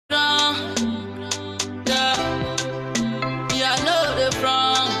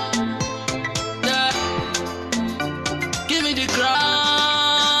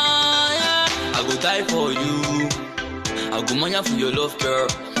mania for your love, girl.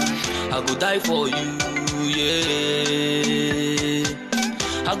 I go die for you, yeah.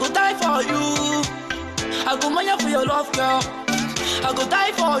 I go die for you. I go mania for your love, girl. I go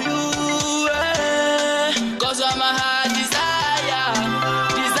die for you, yeah. Cause you're my heart desire,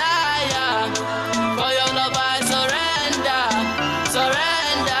 desire. For your love I surrender,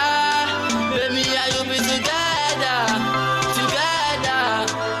 surrender. Baby, I will be together, together.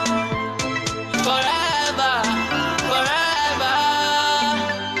 Forever, forever.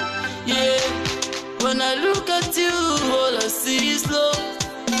 Yeah. When I look at you, all I see is love.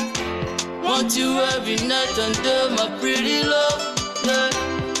 Want you every night under my pretty love. Yeah.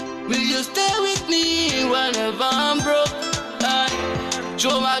 Will you stay with me whenever I'm broke?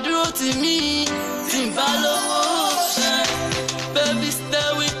 Show my truth to me, Timbalo. Baby, stay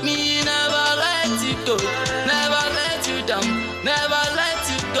with me, never let you go, never let you down, never let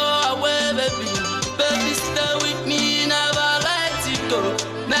you go away, baby. Baby, stay with me, never let you go,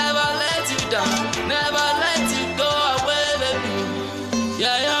 never let you down, never let you go away, baby.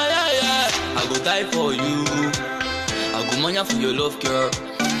 Yeah, yeah, yeah, yeah. I go die for you. I go mania for your love, girl.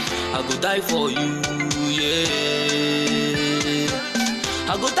 I go die for you, yeah.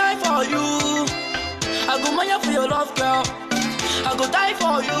 I go die for you. I go mania for your love, girl. I go die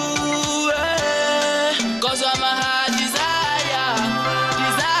for you, yeah. Cause you're my heart desire,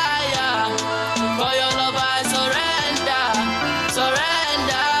 desire. For your love I surrender,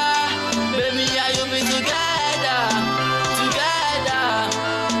 surrender. Baby, I will be together, together.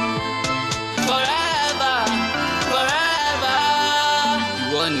 Forever, forever.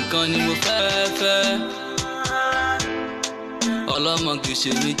 Ìwọ nìkan ni mo fẹ́ fẹ́. Ọlọ́mọ kìí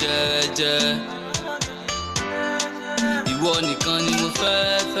ṣe mí jẹ́jẹ́. Ìwọ nìkan ni mo fẹ́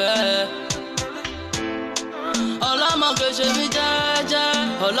fẹ́. Ọlọ́mọ kìí ṣe mí jẹ́jẹ́.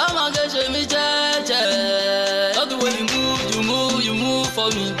 Ọlọ́mọ kìí ṣe mí jẹ́jẹ́. Love the way you move, you move, you move for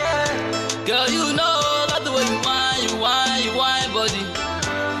me. Girl, you know, love the way you whine, you whine, you whine body.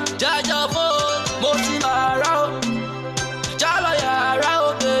 Jaja phone, mo ti máa rà ó. Jálọ yàrá ó,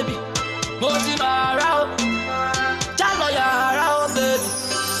 baby. Mo ti máa rà ó. Jálọ yàrá ó, baby.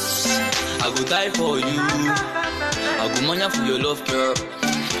 I go die for you. I go mania for your love, girl.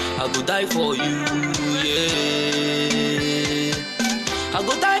 I go die for you, yeah. I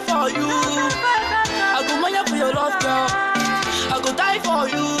go die for you. I go mania for your love, girl. I go die for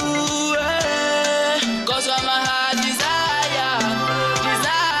you, yeah. Cause you're my heart desire,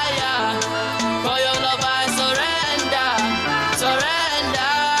 desire. For your love I surrender,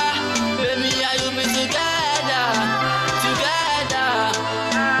 surrender. Baby, I will be together, together.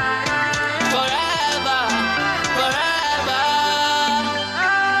 Forever, forever.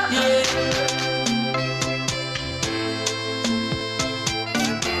 Yeah.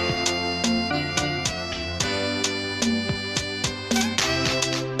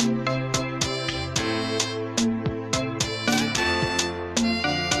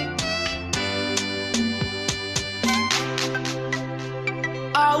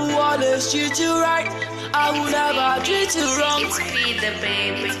 I will always treat you right. I will never treat you wrong. It's Feed the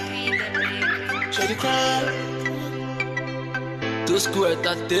Baby. SHADYCROWN. To school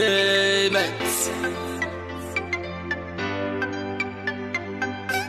entertainment.